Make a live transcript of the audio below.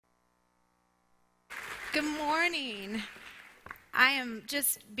Good morning. I am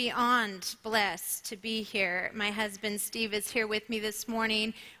just beyond blessed to be here. My husband Steve is here with me this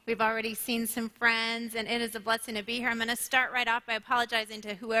morning. We've already seen some friends, and it is a blessing to be here. I'm going to start right off by apologizing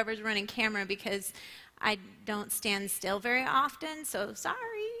to whoever's running camera because I don't stand still very often, so sorry.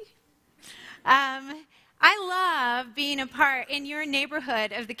 I love being a part in your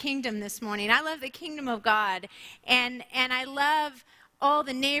neighborhood of the kingdom this morning. I love the kingdom of God, and I love all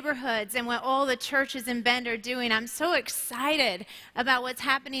the neighborhoods and what all the churches in Bend are doing. I'm so excited about what's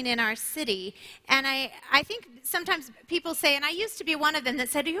happening in our city. And I think sometimes people say, and I used to be one of them that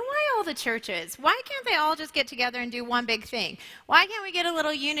said, why all the churches? Why can't they all just get together and do one big thing? Why can't we get a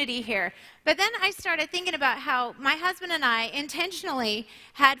little unity here? But then I started thinking about how my husband and I intentionally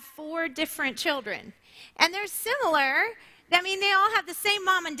had 4 different children. And they're similar. I mean, they all have the same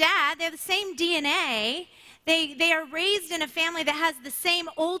mom and dad. They have the same DNA. They are raised in a family that has the same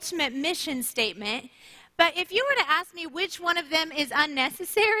ultimate mission statement. But if you were to ask me which one of them is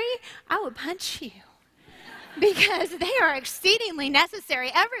unnecessary, I would punch you. Because they are exceedingly necessary,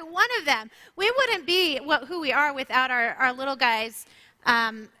 every one of them. We wouldn't be who we are without our little guys'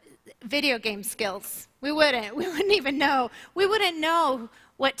 video game skills. We wouldn't even know. We wouldn't know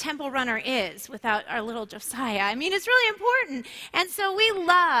what Temple Runner is without our little Josiah. I mean, it's really important. And so we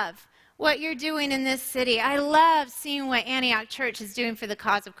love what you're doing in this city. I love seeing what Antioch Church is doing for the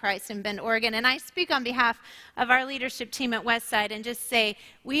cause of Christ in Bend, Oregon. And I speak on behalf of our leadership team at Westside and just say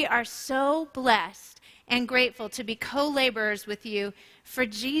we are so blessed and grateful to be co-laborers with you for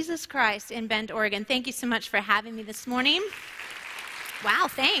Jesus Christ in Bend, Oregon. Thank you so much for having me this morning. Wow,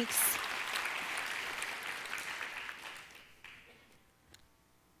 thanks.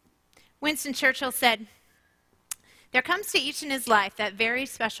 Winston Churchill said, "There comes to each in his life that very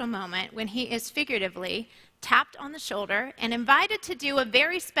special moment when he is figuratively tapped on the shoulder and invited to do a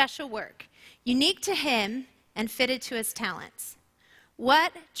very special work, unique to him and fitted to his talents.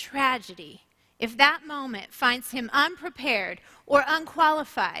 What tragedy if that moment finds him unprepared or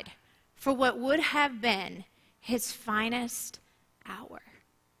unqualified for what would have been his finest hour."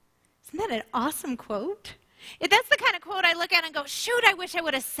 Isn't that an awesome quote? That's the kind of quote I look at and go, shoot, I wish I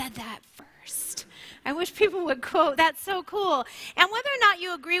would have said that first. I wish people would quote. That's so cool. And whether or not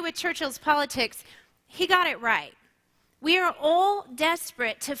you agree with Churchill's politics, he got it right. We are all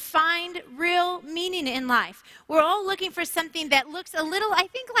desperate to find real meaning in life. We're all looking for something that looks a little, I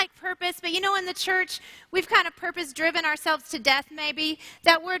think, like purpose. But in the church, we've kind of purpose-driven ourselves to death, maybe.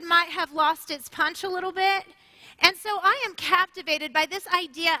 That word might have lost its punch a little bit. And so I am captivated by this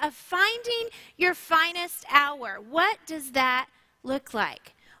idea of finding your finest hour. What does that look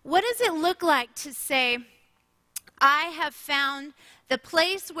like? What does it look like to say, I have found the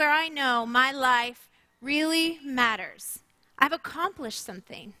place where I know my life really matters? I've accomplished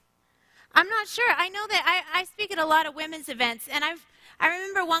something. I'm not sure. I know that I speak at a lot of women's events, and I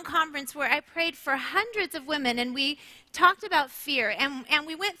remember one conference where I prayed for hundreds of women, and we talked about fear, and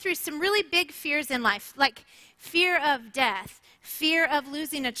we went through some really big fears in life, like fear of death, fear of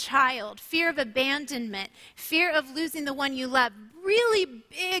losing a child, fear of abandonment, fear of losing the one you love. Really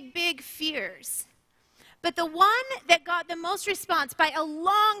big, big fears. But the one that got the most response by a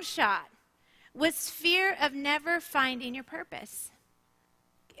long shot was fear of never finding your purpose.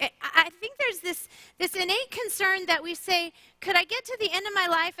 I think there's this innate concern that we say, could I get to the end of my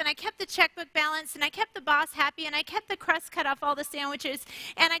life and I kept the checkbook balanced and I kept the boss happy and I kept the crust cut off all the sandwiches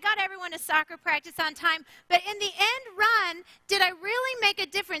and I got everyone to soccer practice on time, but in the end run, did I really make a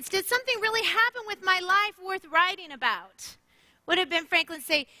difference? Did something really happen with my life worth writing about? Would have been Franklin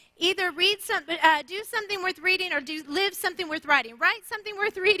say, either do something worth reading or live something worth writing. Write something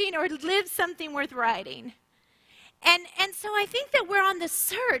worth reading or live something worth writing. And so I think that we're on the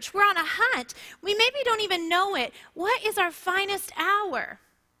search. We're on a hunt. We maybe don't even know it. What is our finest hour?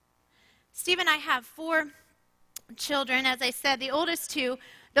 Steve and I have 4 children. As I said, the oldest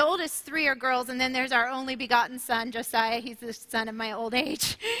 3 are girls, and then there's our only begotten son, Josiah. He's the son of my old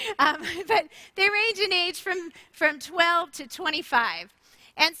age. But they range in age from 12 to 25.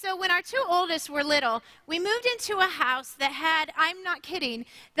 And so when our 2 oldest were little, we moved into a house that had, I'm not kidding,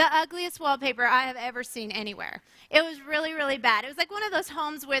 the ugliest wallpaper I have ever seen anywhere. It was really, really bad. It was like one of those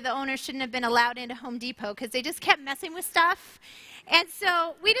homes where the owner shouldn't have been allowed into Home Depot because they just kept messing with stuff. And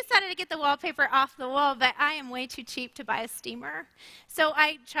so we decided to get the wallpaper off the wall, but I am way too cheap to buy a steamer. So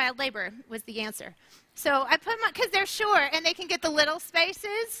child labor was the answer. So I put them on, because they're short and they can get the little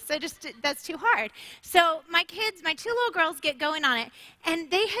spaces, so that's too hard. So my 2 little girls get going on it,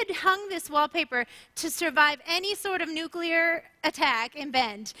 and they had hung this wallpaper to survive any sort of nuclear attack in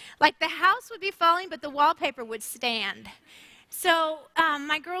Bend. Like the house would be falling, but the wallpaper would stand. So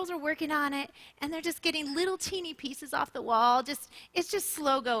my girls are working on it, and they're just getting little teeny pieces off the wall. It's just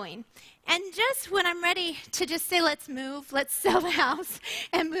slow going. And just when I'm ready to just say, let's move, let's sell the house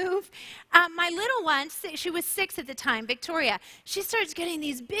and move, my little one, she was 6 at the time, Victoria, she starts getting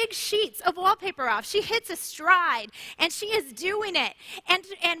these big sheets of wallpaper off. She hits a stride, and she is doing it.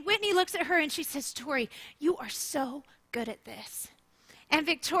 And Whitney looks at her, and she says, Tori, you are so good at this. And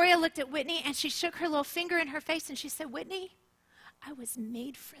Victoria looked at Whitney, and she shook her little finger in her face, and she said, Whitney, I was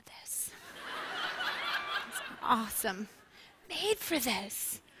made for this. It's awesome. Made for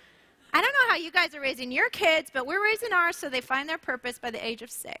this. I don't know how you guys are raising your kids, but we're raising ours so they find their purpose by the age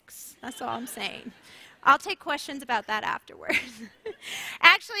of 6. That's all I'm saying. I'll take questions about that afterwards.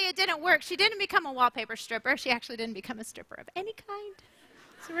 Actually, it didn't work. She didn't become a wallpaper stripper. She actually didn't become a stripper of any kind.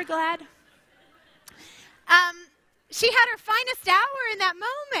 So we're glad. She had her finest hour in that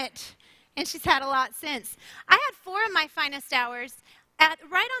moment. And she's had a lot since. I had 4 of my finest hours right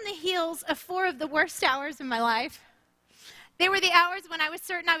on the heels of 4 of the worst hours in my life. They were the hours when I was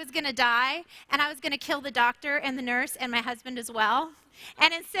certain I was going to die, and I was going to kill the doctor and the nurse and my husband as well.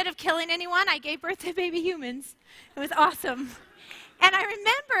 And instead of killing anyone, I gave birth to baby humans. It was awesome. And I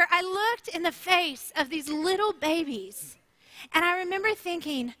remember I looked in the face of these little babies, and I remember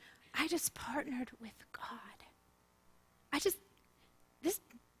thinking, I just partnered with God.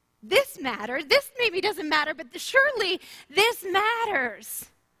 This matters. This maybe doesn't matter, but surely this matters.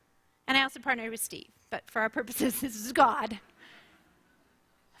 And I also partnered with Steve, but for our purposes, this is God.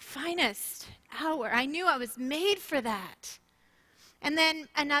 Finest hour. I knew I was made for that. And then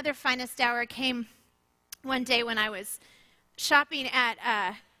another finest hour came one day when I was shopping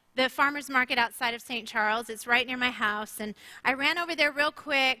at the farmer's market outside of St. Charles. It's right near my house. And I ran over there real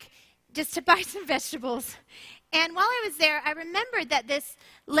quick just to buy some vegetables. And while I was there, I remembered that this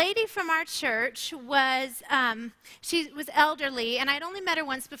lady from our church she was elderly, and I'd only met her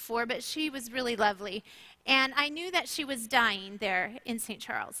once before, but she was really lovely. And I knew that she was dying there in St.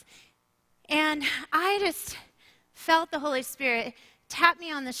 Charles. And I just felt the Holy Spirit tap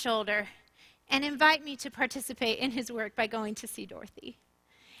me on the shoulder and invite me to participate in his work by going to see Dorothy.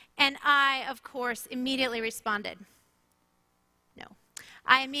 And I, of course, immediately responded, no.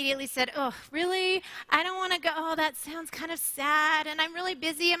 I immediately said, oh, really? I don't want to go. Oh, that sounds kind of sad, and I'm really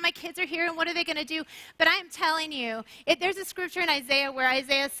busy, and my kids are here, and what are they going to do? But I am telling you, there's a scripture in Isaiah where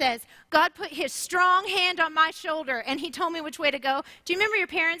Isaiah says, God put his strong hand on my shoulder, and he told me which way to go. Do you remember your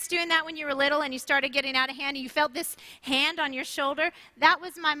parents doing that when you were little, and you started getting out of hand, and you felt this hand on your shoulder? That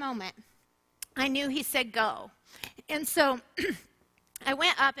was my moment. I knew he said go. And so I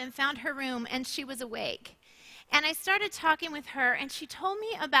went up and found her room, and she was awake. And I started talking with her, and she told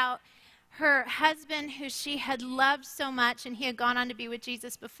me about her husband who she had loved so much, and he had gone on to be with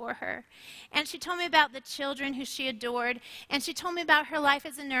Jesus before her. And she told me about the children who she adored, and she told me about her life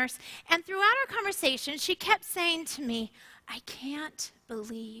as a nurse. And throughout our conversation, she kept saying to me, I can't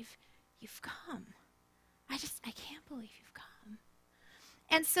believe you've come. I can't believe you've come.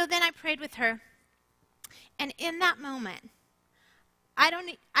 And so then I prayed with her, and in that moment, I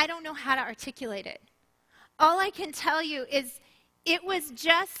don't know how to articulate it. All I can tell you is it was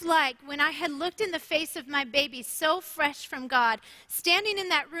just like when I had looked in the face of my baby, so fresh from God, standing in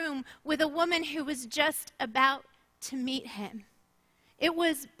that room with a woman who was just about to meet him. It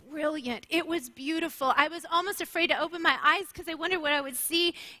was brilliant. It was beautiful. I was almost afraid to open my eyes because I wondered what I would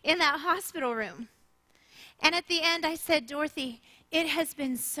see in that hospital room. And at the end, I said, Dorothy, it has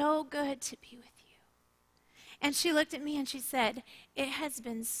been so good to be with you. And she looked at me and she said, it has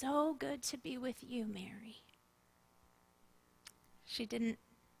been so good to be with you, Mary. She didn't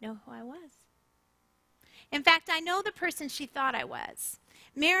know who I was. In fact, I know the person she thought I was.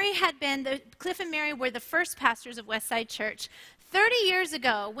 Cliff and Mary were the first pastors of Westside Church 30 years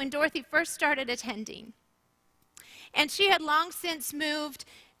ago when Dorothy first started attending. And she had long since moved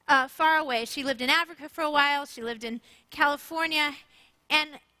far away. She lived in Africa for a while. She lived in California.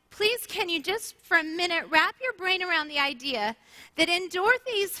 And please, can you just for a minute wrap your brain around the idea that in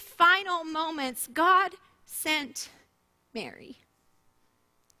Dorothy's final moments, God sent Mary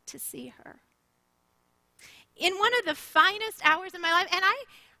to see her. In one of the finest hours of my life, and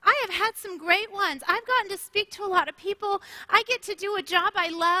I have had some great ones. I've gotten to speak to a lot of people. I get to do a job I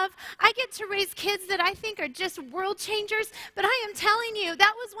love. I get to raise kids that I think are just world changers. But I am telling you,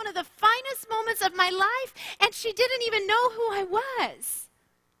 that was one of the finest moments of my life, and she didn't even know who I was.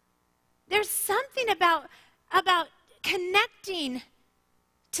 There's something about connecting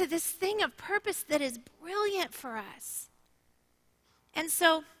to this thing of purpose that is brilliant for us. And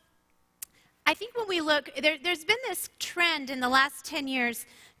so I think when we look, there's been this trend in the last 10 years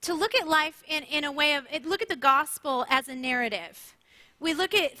to look at life in a way of, look at the gospel as a narrative. We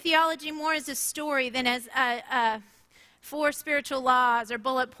look at theology more as a story than as four spiritual laws or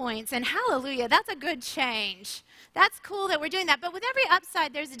bullet points. And hallelujah, that's a good change. That's cool that we're doing that. But with every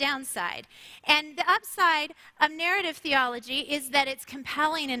upside, there's a downside. And the upside of narrative theology is that it's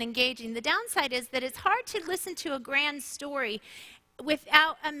compelling and engaging. The downside is that it's hard to listen to a grand story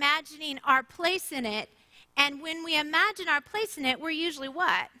without imagining our place in it. And when we imagine our place in it, we're usually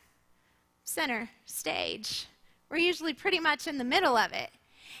what? Center stage. We're usually pretty much in the middle of it.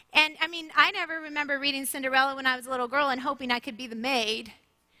 And I mean, I never remember reading Cinderella when I was a little girl and hoping I could be the maid.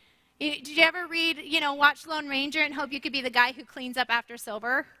 Did you ever read, watch Lone Ranger and hope you could be the guy who cleans up after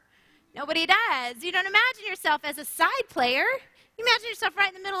Silver? Nobody does. You don't imagine yourself as a side player. You imagine yourself right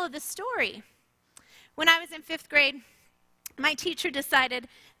in the middle of the story. When I was in 5th grade, my teacher decided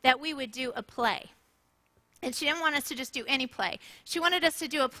that we would do a play. And she didn't want us to just do any play. She wanted us to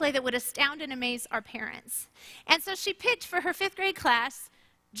do a play that would astound and amaze our parents. And so she picked for her 5th grade class,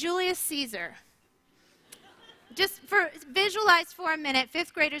 Julius Caesar. Just visualize for a minute,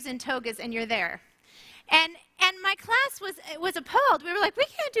 5th graders in togas, and you're there. And my class was appalled. We were like, we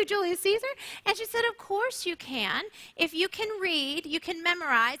can't do Julius Caesar. And she said, of course you can. If you can read, you can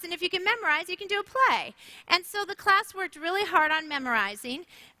memorize. And if you can memorize, you can do a play. And so the class worked really hard on memorizing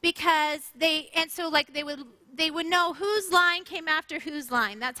because they would know whose line came after whose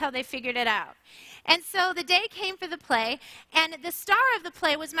line. That's how they figured it out. And so the day came for the play, and the star of the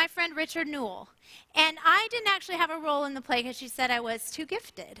play was my friend Richard Newell. And I didn't actually have a role in the play because she said I was too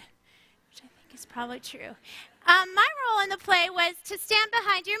gifted, which I think is probably true. My role in the play was to stand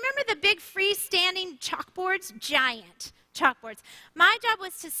behind. Do you remember the big freestanding chalkboards? Giant chalkboards. My job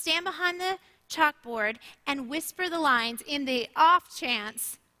was to stand behind the chalkboard and whisper the lines in the off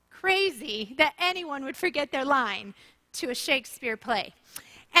chance, crazy, that anyone would forget their line to a Shakespeare play.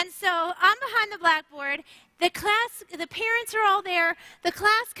 And so I'm behind the blackboard. The parents are all there. The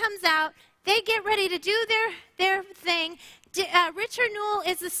class comes out. They get ready to do their thing. Richard Newell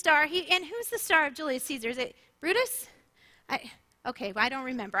is the star. And who's the star of Julius Caesar? Is it Brutus? I don't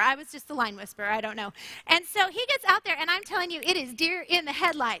remember. I was just the line whisperer. I don't know. And so he gets out there, and I'm telling you, it is deer in the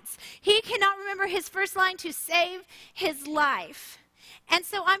headlights. He cannot remember his first line to save his life. And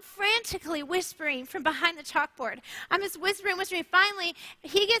so I'm frantically whispering from behind the chalkboard. I'm just whispering. Finally,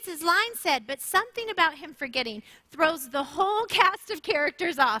 he gets his line said, but something about him forgetting throws the whole cast of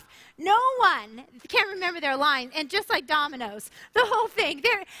characters off. No one can remember their line, and just like dominoes, the whole thing.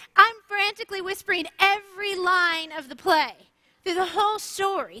 I'm frantically whispering every line of the play, through the whole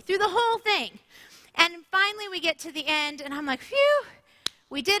story, through the whole thing. And finally we get to the end, and I'm like, phew,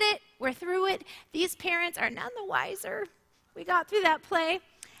 we did it. We're through it. These parents are none the wiser. We got through that play,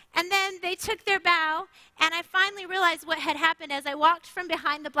 and then they took their bow, and I finally realized what had happened as I walked from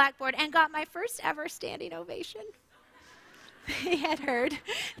behind the blackboard and got my first ever standing ovation. They had heard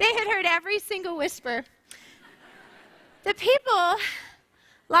every single whisper. The people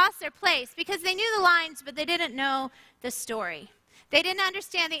lost their place because they knew the lines, but they didn't know the story. They didn't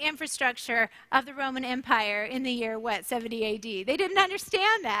understand the infrastructure of the Roman Empire in the year, 70 AD. They didn't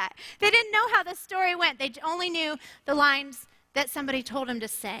understand that. They didn't know how the story went. They only knew the lines that somebody told them to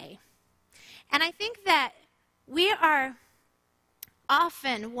say. And I think that we are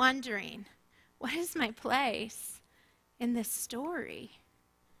often wondering, what is my place in this story?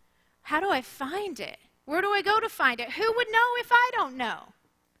 How do I find it? Where do I go to find it? Who would know if I don't know?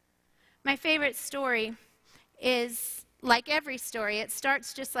 My favorite story is, like every story, it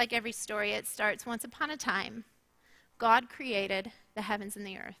starts just like every story. It starts once upon a time. God created the heavens and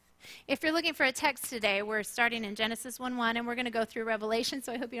the earth. If you're looking for a text today, we're starting in Genesis 1:1, and we're going to go through Revelation,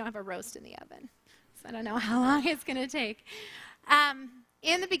 so I hope you don't have a roast in the oven. So I don't know how long it's going to take.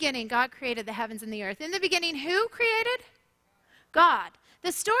 In the beginning, God created the heavens and the earth. In the beginning, who created? God.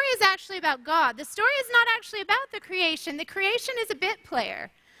 The story is actually about God. The story is not actually about the creation. The creation is a bit player.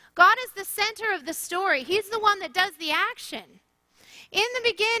 God is the center of the story. He's the one that does the action. In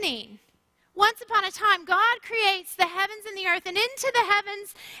the beginning, once upon a time, God creates the heavens and the earth, and into the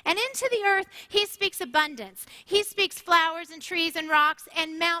heavens and into the earth, he speaks abundance. He speaks flowers and trees and rocks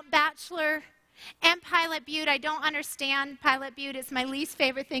and Mount Bachelor and Pilot Butte. I don't understand Pilot Butte. It's my least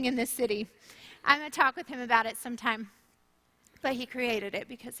favorite thing in this city. I'm going to talk with him about it sometime. But he created it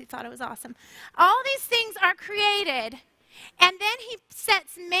because he thought it was awesome. All these things are created. And then he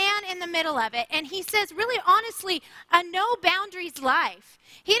sets man in the middle of it, and he says, really honestly, a no-boundaries life.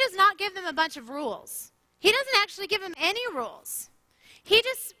 He does not give them a bunch of rules. He doesn't actually give them any rules. He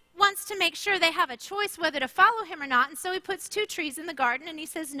just wants to make sure they have a choice whether to follow him or not, and so he puts 2 trees in the garden, and he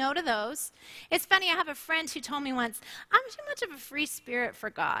says no to those. It's funny, I have a friend who told me once, I'm too much of a free spirit for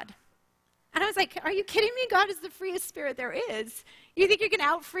God. And I was like, are you kidding me? God is the freest spirit there is. You think you can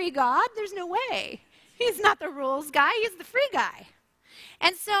out-free God? There's no way. He's not the rules guy. He's the free guy.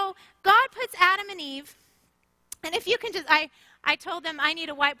 And so God puts Adam and Eve, and if you can just, I told them I need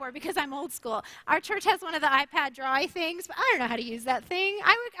a whiteboard because I'm old school. Our church has one of the iPad drawing things, but I don't know how to use that thing.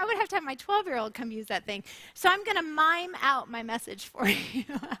 I would have to have my 12-year-old come use that thing. So I'm going to mime out my message for you.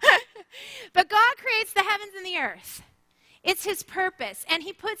 But God creates the heavens and the earth. It's his purpose, and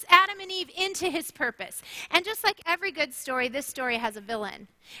he puts Adam and Eve into his purpose. And just like every good story, this story has a villain.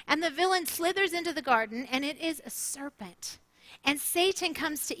 And the villain slithers into the garden, and it is a serpent. And Satan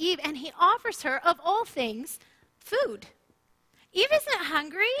comes to Eve, and he offers her, of all things, food. Eve isn't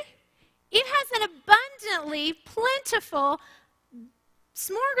hungry. Eve has an abundantly plentiful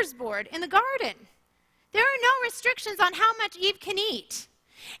smorgasbord in the garden. There are no restrictions on how much Eve can eat.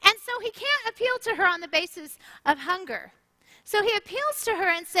 And so he can't appeal to her on the basis of hunger. So he appeals to her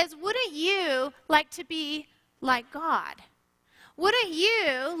and says, wouldn't you like to be like God? Wouldn't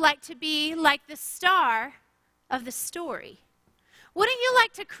you like to be like the star of the story? Wouldn't you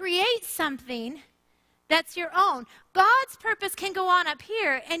like to create something that's your own? God's purpose can go on up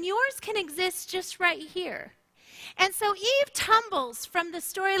here, and yours can exist just right here. And so Eve tumbles from the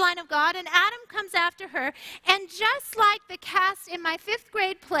storyline of God, and Adam comes after her. And just like the cast in my 5th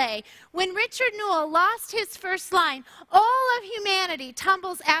grade play, when Richard Newell lost his first line, all of humanity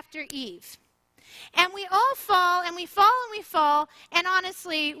tumbles after Eve. And we all fall, and we fall, and we fall. And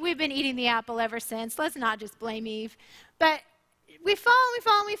honestly, we've been eating the apple ever since. Let's not just blame Eve. But we fall, and we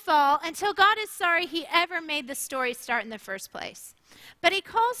fall, and we fall until God is sorry he ever made the story start in the first place. But he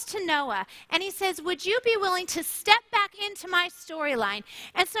calls to Noah, and he says, would you be willing to step back into my storyline?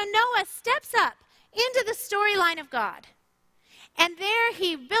 And so Noah steps up into the storyline of God. And there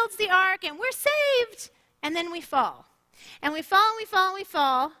he builds the ark, and we're saved. And then we fall. And we fall, and we fall, and we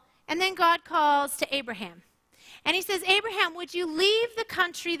fall. And then God calls to Abraham. And he says, Abraham, would you leave the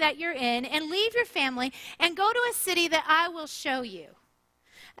country that you're in and leave your family and go to a city that I will show you?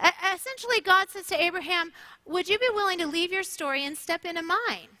 Essentially, God says to Abraham, would you be willing to leave your story and step into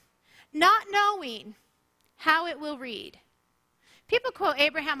mine, not knowing how it will read? People quote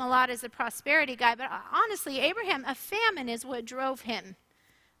Abraham a lot as a prosperity guy, but honestly, Abraham, a famine is what drove him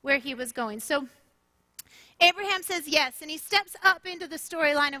where he was going. So Abraham says yes, and he steps up into the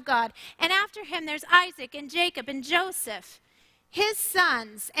storyline of God. And after him, there's Isaac and Jacob and Joseph, his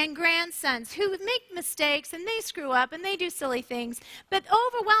sons and grandsons who make mistakes, and they screw up, and they do silly things. But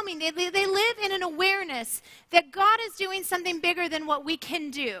overwhelming, they live in an awareness that God is doing something bigger than what we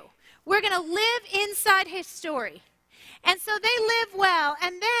can do. We're going to live inside his story. And so they live well,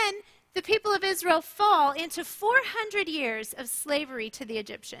 and then the people of Israel fall into 400 years of slavery to the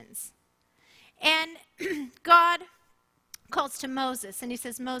Egyptians. And God calls to Moses, and he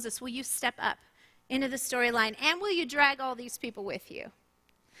says, Moses, will you step up into the storyline, and will you drag all these people with you?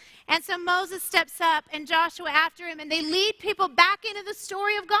 And so Moses steps up, and Joshua after him, and they lead people back into the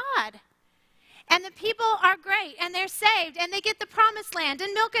story of God. And the people are great, and they're saved, and they get the promised land,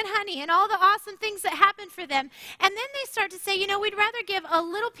 and milk and honey, and all the awesome things that happen for them. And then they start to say, you know, we'd rather give a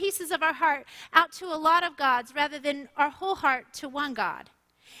little pieces of our heart out to a lot of gods rather than our whole heart to one God.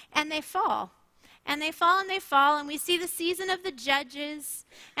 And they fall. And they fall and they fall, and we see the season of the judges,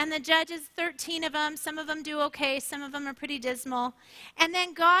 and the judges, 13 of them, some of them do okay, some of them are pretty dismal. And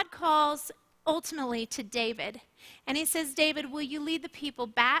then God calls ultimately to David, and he says, David, will you lead the people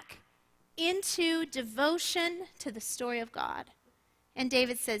back into devotion to the story of God? And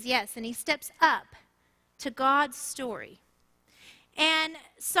David says yes, and he steps up to God's story. And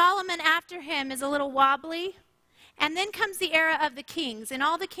Solomon after him is a little wobbly. And then comes the era of the kings. And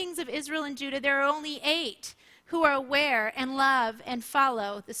all the kings of Israel and Judah, there are only 8 who are aware and love and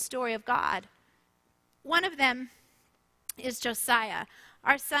follow the story of God. One of them is Josiah.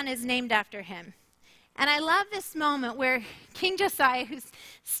 Our son is named after him. And I love this moment where King Josiah, who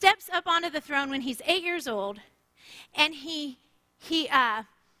steps up onto the throne when he's 8 years old, and he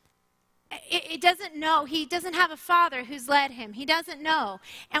doesn't know. He doesn't have a father who's led him. He doesn't know.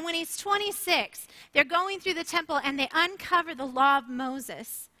 And when he's 26, they're going through the temple, and they uncover the law of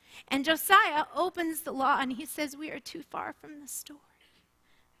Moses. And Josiah opens the law, and he says, we are too far from the story.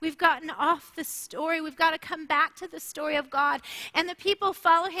 We've gotten off the story. We've got to come back to the story of God. And the people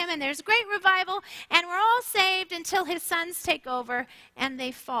follow him, and there's great revival, and we're all saved until his sons take over, and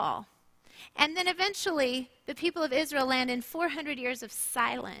they fall. And then eventually, the people of Israel land in 400 years of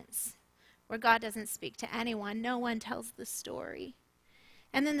silence, where God doesn't speak to anyone. No one tells the story.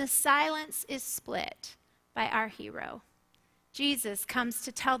 And then the silence is split by our hero. Jesus comes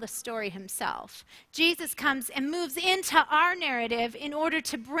to tell the story himself. Jesus comes and moves into our narrative in order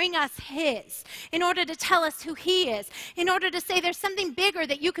to bring us his, in order to tell us who he is, in order to say there's something bigger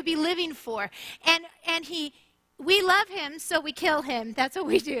that you could be living for. And we love him, so we kill him. That's what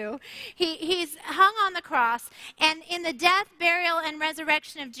we do. He's hung on the cross, and in the death, burial, and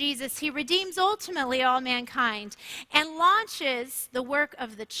resurrection of Jesus, he redeems ultimately all mankind and launches the work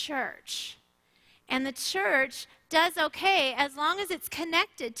of the church. And the church does okay as long as it's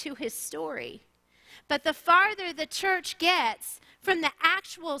connected to his story. But the farther the church gets from the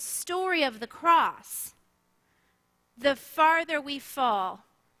actual story of the cross, the farther we fall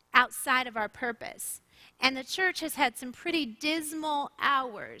outside of our purpose. And the church has had some pretty dismal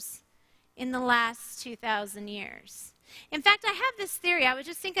hours in the last 2,000 years. In fact, I have this theory. I was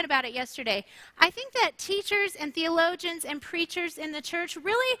just thinking about it yesterday. I think that teachers and theologians and preachers in the church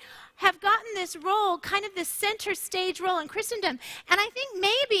really have gotten this role, kind of this center stage role in Christendom. And I think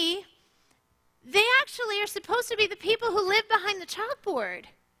maybe they actually are supposed to be the people who live behind the chalkboard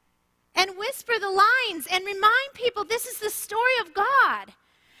and whisper the lines and remind people this is the story of God.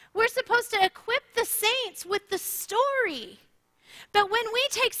 We're supposed to equip the saints with the story. But when we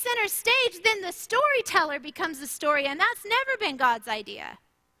take center stage, then the storyteller becomes the story, and that's never been God's idea.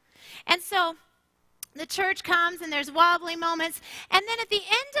 And so the church comes, and there's wobbly moments, and then at the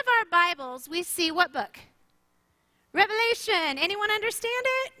end of our Bibles, we see what book? Revelation. Anyone understand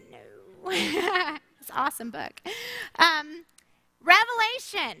it? No. It's an awesome book.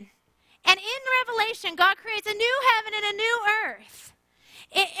 Revelation. And in Revelation, God creates a new heaven and a new earth.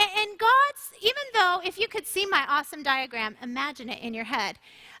 And God's, even though, if you could see my awesome diagram, imagine it in your head.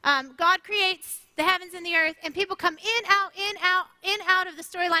 God creates the heavens and the earth, and people come in, out, in, out, in, out of the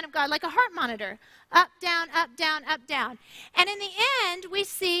storyline of God, like a heart monitor. Up, down, up, down, up, down. And in the end, we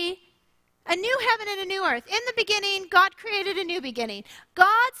see a new heaven and a new earth. In the beginning, God created a new beginning.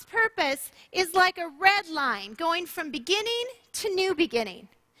 God's purpose is like a red line going from beginning to new beginning.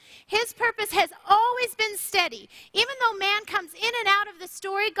 His purpose has always been steady. Even though man comes in and out of the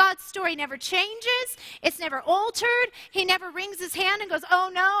story, God's story never changes. It's never altered. He never wrings his hand and goes, oh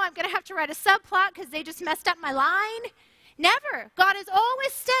no, I'm going to have to write a subplot because they just messed up my line. Never. God is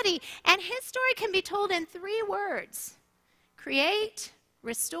always steady, and his story can be told in 3 words: create,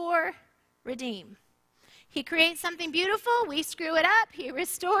 restore, redeem. He creates something beautiful, we screw it up, he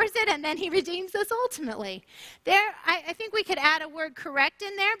restores it, and then he redeems us ultimately. I think we could add a word correct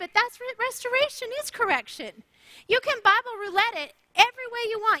in there, but that's restoration is correction. You can Bible roulette it every way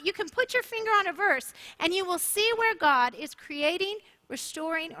you want. You can put your finger on a verse, and you will see where God is creating,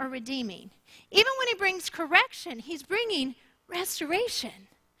 restoring, or redeeming. Even when he brings correction, he's bringing restoration.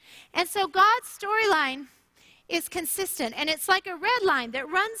 And so God's storyline is consistent, and it's like a red line that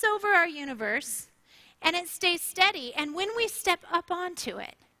runs over our universe, and it stays steady. And when we step up onto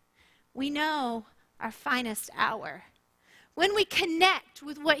it, we know our finest hour. When we connect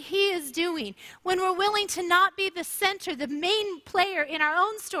with what he is doing, when we're willing to not be the center, the main player in our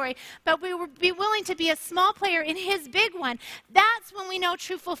own story, but we will be willing to be a small player in his big one, that's when we know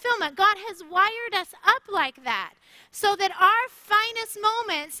true fulfillment. God has wired us up like that, so that our finest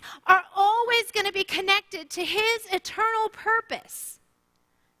moments are always going to be connected to his eternal purpose.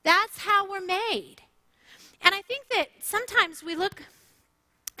 That's how we're made. And I think that sometimes we look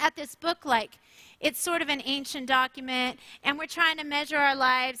at this book like it's sort of an ancient document, and we're trying to measure our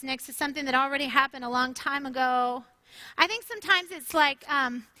lives next to something that already happened a long time ago. I think sometimes it's like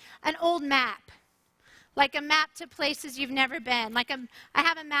an old map, like a map to places you've never been. I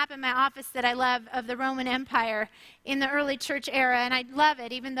have a map in my office that I love of the Roman Empire in the early church era, and I love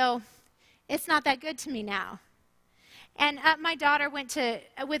it, even though it's not that good to me now. And my daughter went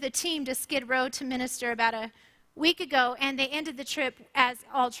with a team to Skid Row to minister about a week ago, and they ended the trip, as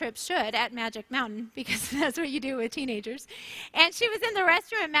all trips should, at Magic Mountain, because that's what you do with teenagers. And she was in the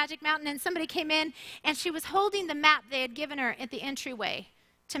restroom at Magic Mountain, and somebody came in, and she was holding the map they had given her at the entryway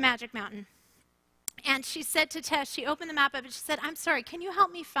to Magic Mountain. And she said to Tess, she opened the map up, and she said, I'm sorry, can you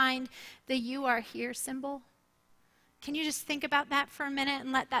help me find the "you are here" symbol? Can you just think about that for a minute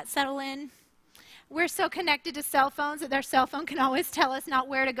and let that settle in? We're so connected to cell phones that our cell phone can always tell us not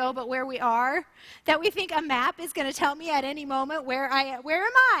where to go, but where we are, that we think a map is going to tell me at any moment where am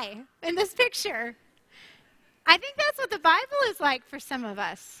I in this picture? I think that's what the Bible is like for some of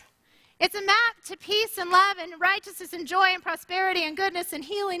us. It's a map to peace and love and righteousness and joy and prosperity and goodness and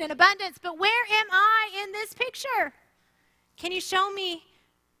healing and abundance. But where am I in this picture? Can you show me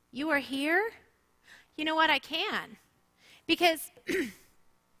you are here? You know what? I can. Because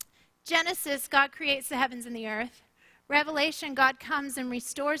Genesis, God creates the heavens and the earth. Revelation, God comes and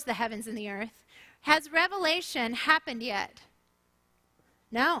restores the heavens and the earth. Has revelation happened yet?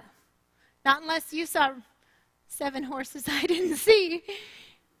 No. Not unless you saw 7 horses I didn't see.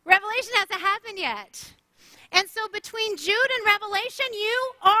 Revelation hasn't happened yet. And so between Jude and Revelation,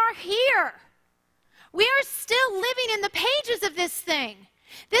 you are here. We are still living in the pages of this thing.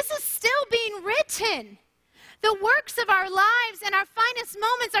 This is still being written. The works of our lives and our finest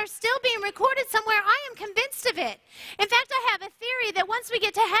moments are still being recorded somewhere. I am convinced of it. In fact, I have a theory that once we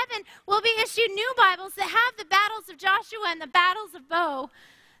get to heaven, we'll be issued new Bibles that have the battles of Joshua and the battles of Bo,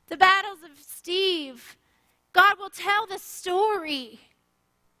 the battles of Steve. God will tell the story.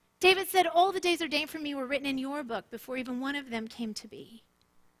 David said, all the days ordained for me were written in your book before even one of them came to be.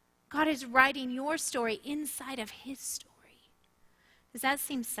 God is writing your story inside of his story. Does that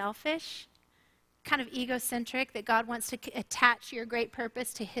seem selfish? Kind of egocentric that God wants to attach your great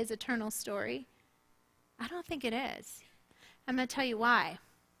purpose to his eternal story? I don't think it is. I'm going to tell you why.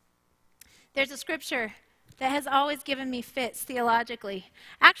 There's a scripture that has always given me fits theologically.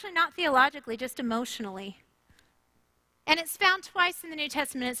 Actually, not theologically, just emotionally. And it's found twice in the New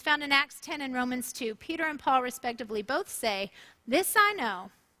Testament. It's found in Acts 10 and Romans 2. Peter and Paul, respectively, both say, "This I know,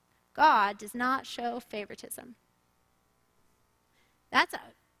 God does not show favoritism."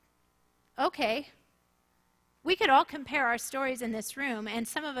 Okay. We could all compare our stories in this room, and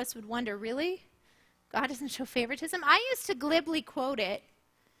some of us would wonder, really? God doesn't show favoritism? I used to glibly quote it,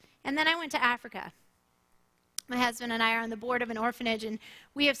 and then I went to Africa. My husband and I are on the board of an orphanage, and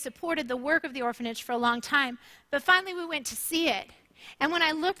we have supported the work of the orphanage for a long time. But finally we went to see it. And when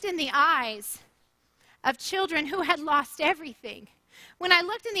I looked in the eyes of children who had lost everything, when I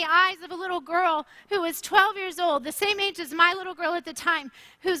looked in the eyes of a little girl who was 12 years old, the same age as my little girl at the time,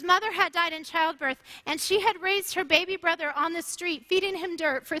 whose mother had died in childbirth, and she had raised her baby brother on the street, feeding him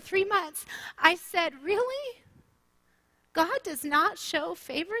dirt for 3 months, I said, really? God does not show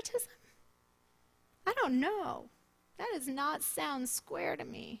favoritism? I don't know. That does not sound square to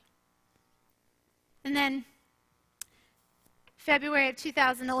me. And then, February of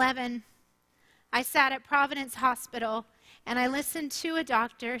 2011, I sat at Providence Hospital, and I listened to a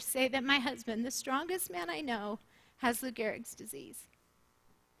doctor say that my husband, the strongest man I know, has Lou Gehrig's disease.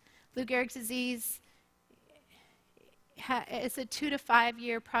 Lou Gehrig's disease is a 2 to 5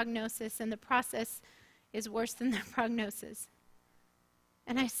 year prognosis, and the process is worse than the prognosis.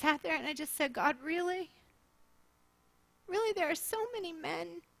 And I sat there and I just said, God, really? Really, there are so many men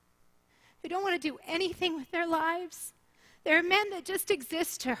who don't want to do anything with their lives. There are men that just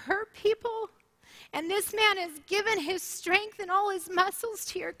exist to hurt people. And this man has given his strength and all his muscles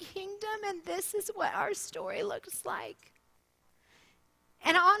to your kingdom, and this is what our story looks like.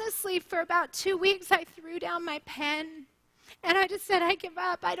 And honestly, for about 2 weeks, I threw down my pen. And I just said, I give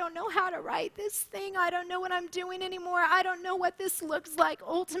up. I don't know how to write this thing. I don't know what I'm doing anymore. I don't know what this looks like.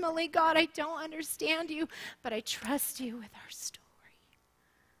 Ultimately, God, I don't understand you, but I trust you with our story.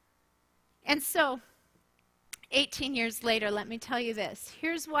 And so, 18 years later, let me tell you this.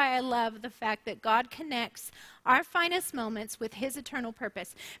 Here's why I love the fact that God connects our finest moments with his eternal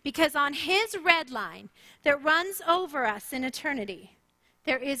purpose. Because on his red line that runs over us in eternity,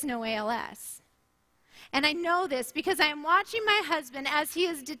 there is no ALS. And I know this because I am watching my husband as he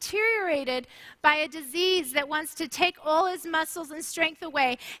is deteriorated by a disease that wants to take all his muscles and strength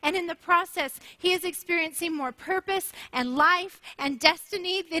away. And in the process, he is experiencing more purpose and life and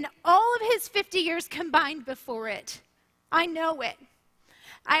destiny than all of his 50 years combined before it. I know it.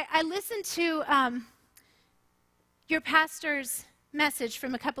 I listened to your pastor's message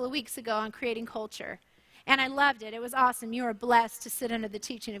from a couple of weeks ago on creating culture. And I loved it. It was awesome. You are blessed to sit under the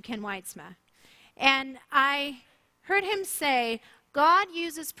teaching of Ken Weitzma. And I heard him say, God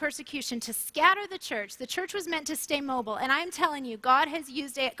uses persecution to scatter the church. The church was meant to stay mobile. And I'm telling you, God has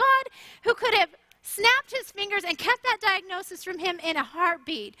used it. God, who could have snapped his fingers and kept that diagnosis from him in a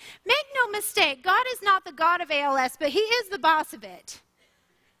heartbeat. Make no mistake, God is not the God of ALS, but he is the boss of it.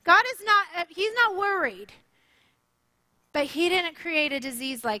 God is not, he's not worried. But he didn't create a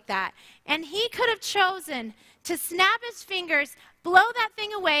disease like that. And he could have chosen to snap his fingers, blow that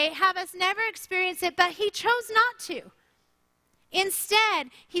thing away, have us never experience it, but he chose not to. Instead,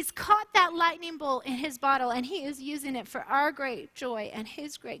 he's caught that lightning bolt in his bottle, and he is using it for our great joy and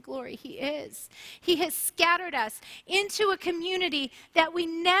his great glory. He is. He has scattered us into a community that we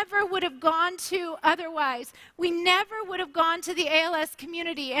never would have gone to otherwise. We never would have gone to the ALS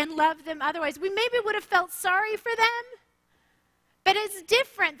community and loved them otherwise. We maybe would have felt sorry for them. But it's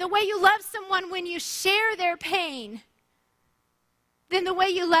different, the way you love someone when you share their pain than the way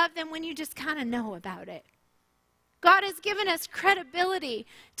you love them when you just kind of know about it. God has given us credibility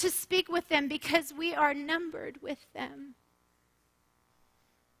to speak with them because we are numbered with them.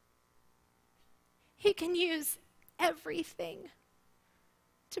 He can use everything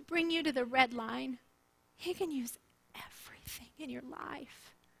to bring you to the red line. He can use everything in your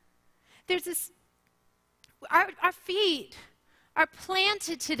life. There's this, our feet are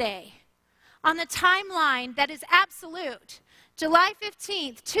planted today on the timeline that is absolute. July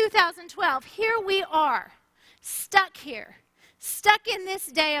 15th, 2012, here we are, stuck here, stuck in this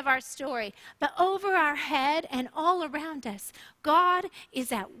day of our story. But over our head and all around us, God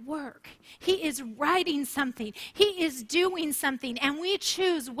is at work. He is writing something. He is doing something, and we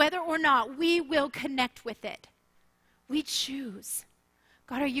choose whether or not we will connect with it. We choose.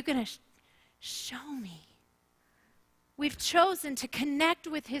 God, are you going to show me? We've chosen to connect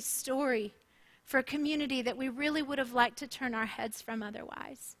with his story for a community that we really would have liked to turn our heads from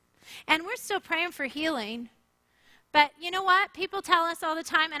otherwise. And we're still praying for healing. But you know what? People tell us all the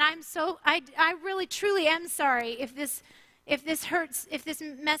time, and I really truly am sorry if this hurts, if this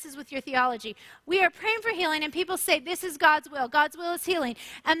messes with your theology. We are praying for healing, and people say this is God's will. God's will is healing.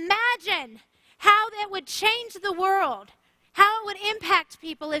 Imagine how that would change the world, how it would impact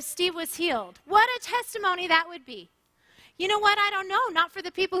people if Steve was healed. What a testimony that would be. You know what? I don't know. Not for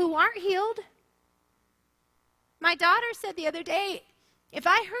the people who aren't healed. My daughter said the other day, if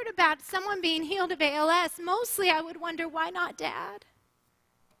I heard about someone being healed of ALS, mostly I would wonder, why not Dad?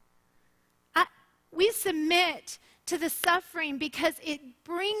 We submit to the suffering because it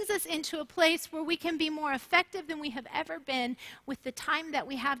brings us into a place where we can be more effective than we have ever been with the time that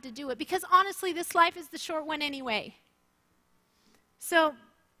we have to do it. Because honestly, this life is the short one anyway. So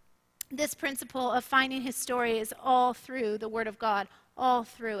this principle of finding his story is all through the Word of God, all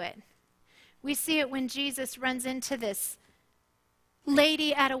through it. We see it when Jesus runs into this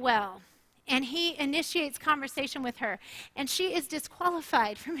lady at a well, and he initiates conversation with her, and she is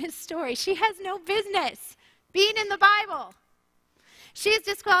disqualified from his story. She has no business being in the Bible. She is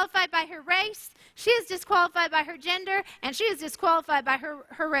disqualified by her race, she is disqualified by her gender, and she is disqualified by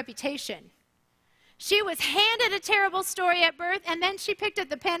her reputation. She was handed a terrible story at birth, and then she picked up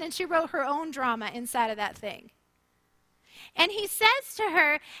the pen and she wrote her own drama inside of that thing. And he says to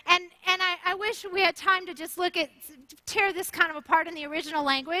her, and I wish we had time to just tear this kind of apart in the original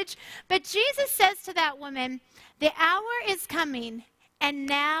language, but Jesus says to that woman, the hour is coming, and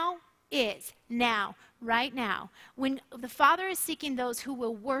now is, now, right now, when the Father is seeking those who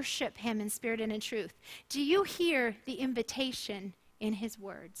will worship him in spirit and in truth. Do you hear the invitation in his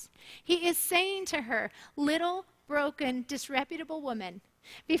words? He is saying to her, little, broken, disreputable woman,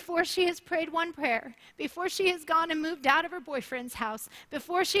 before she has prayed one prayer, before she has gone and moved out of her boyfriend's house,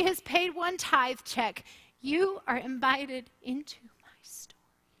 before she has paid one tithe check, you are invited into my story.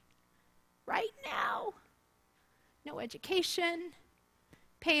 Right now. No education,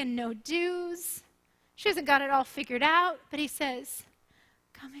 paying no dues. She hasn't got it all figured out, but he says,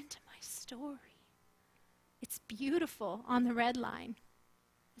 come into my story. It's beautiful on the red line.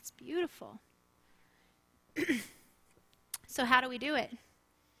 It's beautiful. So how do we do it?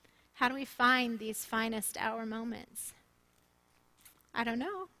 How do we find these finest hour moments? I don't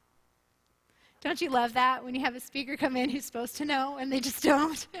know. Don't you love that when you have a speaker come in who's supposed to know and they just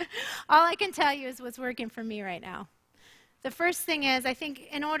don't? All I can tell you is what's working for me right now. The first thing is, I think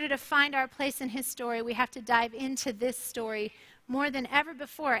in order to find our place in his story, we have to dive into this story more than ever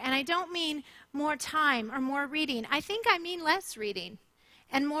before. And I don't mean more time or more reading. I think I mean less reading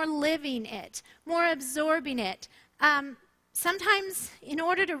and more living it, more absorbing it. Sometimes, in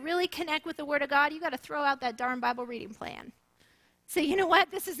order to really connect with the Word of God, you got to throw out that darn Bible reading plan. Say, you know what?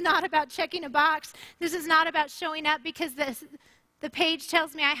 This is not about checking a box. This is not about showing up because the page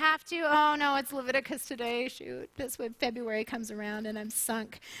tells me I have to. Oh, no, it's Leviticus today. Shoot, that's when February comes around and I'm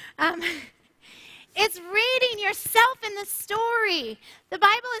sunk. It's reading yourself in the story. The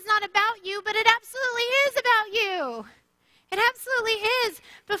Bible is not about you, but it absolutely is about you. It absolutely is.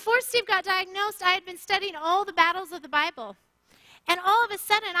 Before Steve got diagnosed, I had been studying all the battles of the Bible. And all of a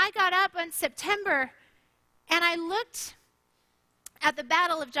sudden, I got up in September, and I looked at the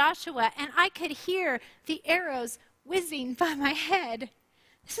Battle of Joshua, and I could hear the arrows whizzing by my head.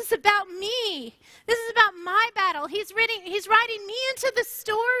 This is about me. This is about my battle. He's writing me into the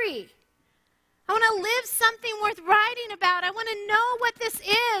story. I want to live something worth writing about. I want to know what this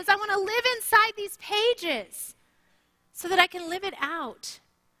is. I want to live inside these pages so that I can live it out.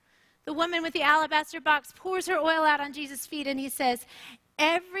 The woman with the alabaster box pours her oil out on Jesus' feet, and he says,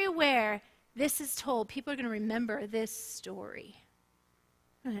 everywhere this is told, people are going to remember this story.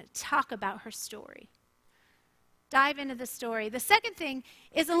 I'm going to talk about her story. dive into the story. The second thing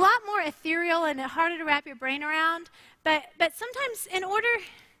is a lot more ethereal and harder to wrap your brain around, but sometimes in order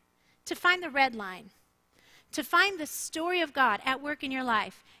to find the red line, to find the story of God at work in your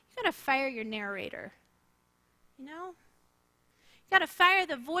life, you got to fire your narrator. You know? You got to fire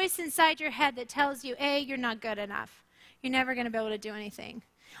the voice inside your head that tells you, A, you're not good enough. You're never going to be able to do anything.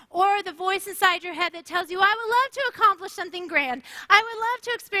 Or the voice inside your head that tells you, I would love to accomplish something grand. I would love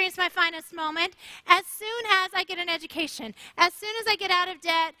to experience my finest moment as soon as I get an education, as soon as I get out of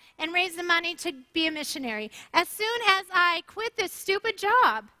debt and raise the money to be a missionary, as soon as I quit this stupid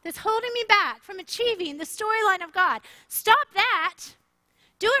job that's holding me back from achieving the storyline of God. Stop that.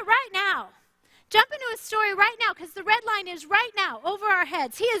 Do it right now. Jump into a story right now, because the red line is right now over our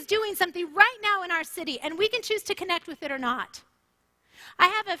heads. He is doing something right now in our city, and we can choose to connect with it or not. I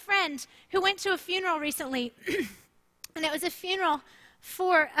have a friend who went to a funeral recently, and it was a funeral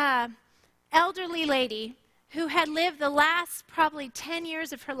for an elderly lady who had lived the last probably 10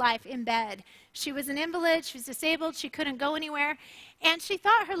 years of her life in bed. She was an invalid, she was disabled, she couldn't go anywhere, and she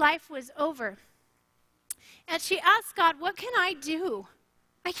thought her life was over. And she asked God, what can I do?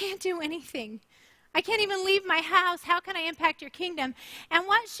 I can't do anything. I can't even leave my house. How can I impact your kingdom? And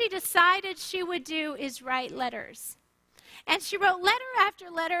what she decided she would do is write letters. And she wrote letter after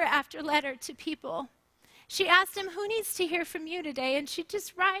letter after letter to people. She asked him, who needs to hear from you today? And she'd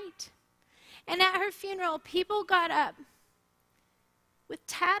just write. And at her funeral, people got up with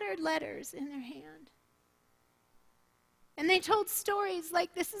tattered letters in their hand. And they told stories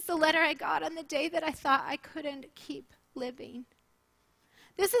like, this is the letter I got on the day that I thought I couldn't keep living.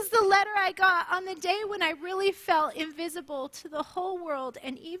 This is the letter I got on the day when I really felt invisible to the whole world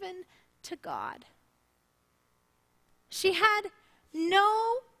and even to God. She had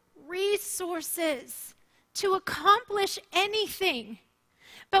no resources to accomplish anything.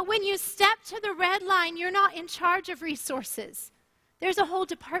 But when you step to the red line, you're not in charge of resources. There's a whole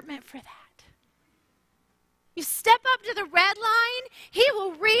department for that. You step up to the red line, he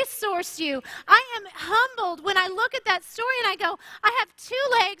will resource you. I am humbled when I look at that story and I go, I have 2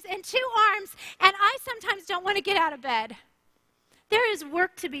 legs and 2 arms, and I sometimes don't want to get out of bed. There is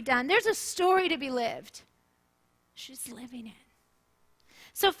work to be done. There's a story to be lived. She's living it.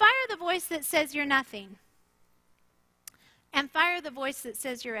 So fire the voice that says you're nothing, and fire the voice that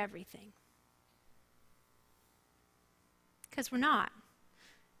says you're everything. Because we're not.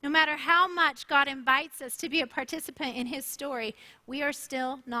 No matter how much God invites us to be a participant in his story, we are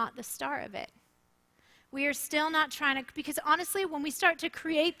still not the star of it. We are still not trying to, because honestly, when we start to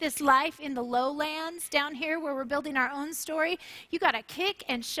create this life in the lowlands down here where we're building our own story, you got to kick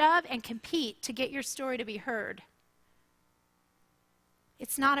and shove and compete to get your story to be heard.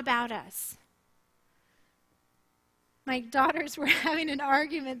 It's not about us. My daughters were having an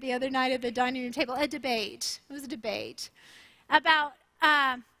argument the other night at the dining room table, a debate. It was a debate about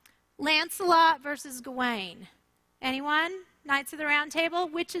Lancelot versus Gawain. Anyone? Knights of the Round Table?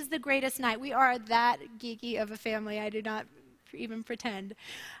 Which is the greatest knight? We are that geeky of a family, I do not even pretend.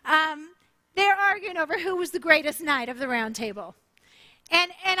 They're arguing over who was the greatest knight of the Round Table.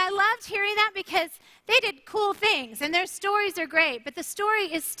 And I loved hearing that because they did cool things, and their stories are great, but the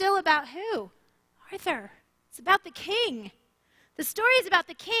story is still about who? Arthur. It's about the king. The story is about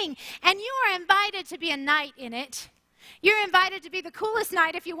the king, and you are invited to be a knight in it. You're invited to be the coolest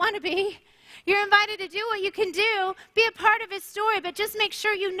knight if you want to be. You're invited to do what you can do, be a part of his story, but just make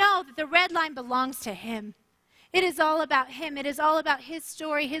sure you know that the red line belongs to him. It is all about him. It is all about his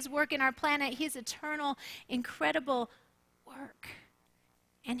story, his work in our planet, his eternal, incredible work.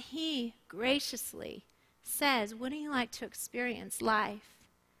 And he graciously says, wouldn't you like to experience life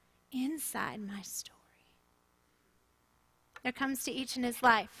inside my story? There comes to each in his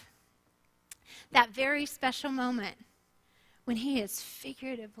life that very special moment when he is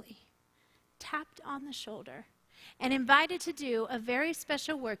figuratively tapped on the shoulder and invited to do a very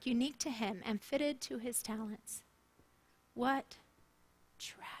special work unique to him and fitted to his talents. What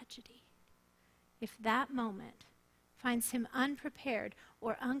tragedy if that moment finds him unprepared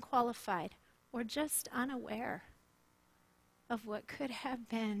or unqualified or just unaware of what could have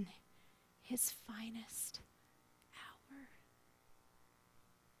been his finest hour.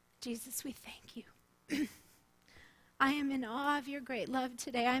 Jesus, we thank you. I am in awe of your great love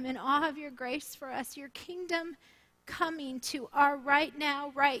today. I'm in awe of your grace for us, your kingdom coming to our right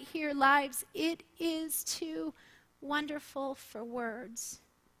now, right here lives. It is too wonderful for words.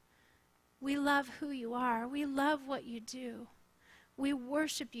 We love who you are. We love what you do. We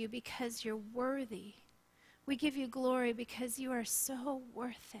worship you because you're worthy. We give you glory because you are so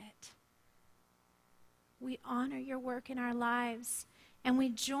worth it. We honor your work in our lives, and we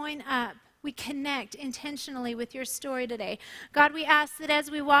join up we connect intentionally with your story today. God, we ask that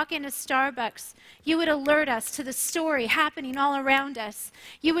as we walk into Starbucks, you would alert us to the story happening all around us.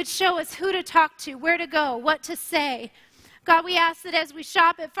 You would show us who to talk to, where to go, what to say. God, we ask that as we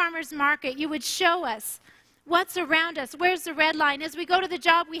shop at Farmers Market, you would show us what's around us. Where's the red line? As we go to the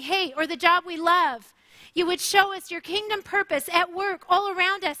job we hate or the job we love, you would show us your kingdom purpose at work all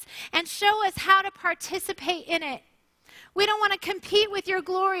around us and show us how to participate in it. We don't want to compete with your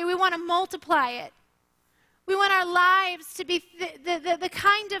glory. We want to multiply it. We want our lives to be the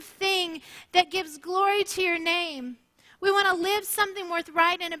kind of thing that gives glory to your name. We want to live something worth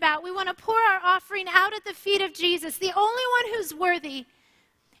writing about. We want to pour our offering out at the feet of Jesus, the only one who's worthy,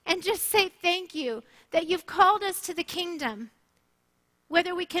 and just say thank you that you've called us to the kingdom.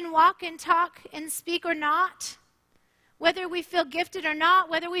 Whether we can walk and talk and speak or not, whether we feel gifted or not,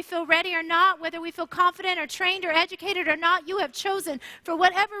 whether we feel ready or not, whether we feel confident or trained or educated or not, you have chosen, for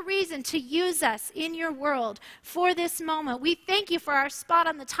whatever reason, to use us in your world for this moment. We thank you for our spot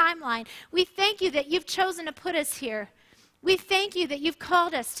on the timeline. We thank you that you've chosen to put us here. We thank you that you've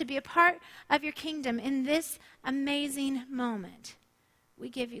called us to be a part of your kingdom in this amazing moment. We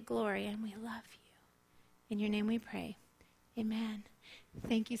give you glory and we love you. In your name we pray. Amen.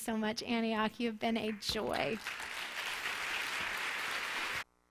 Thank you so much, Antioch. You have been a joy.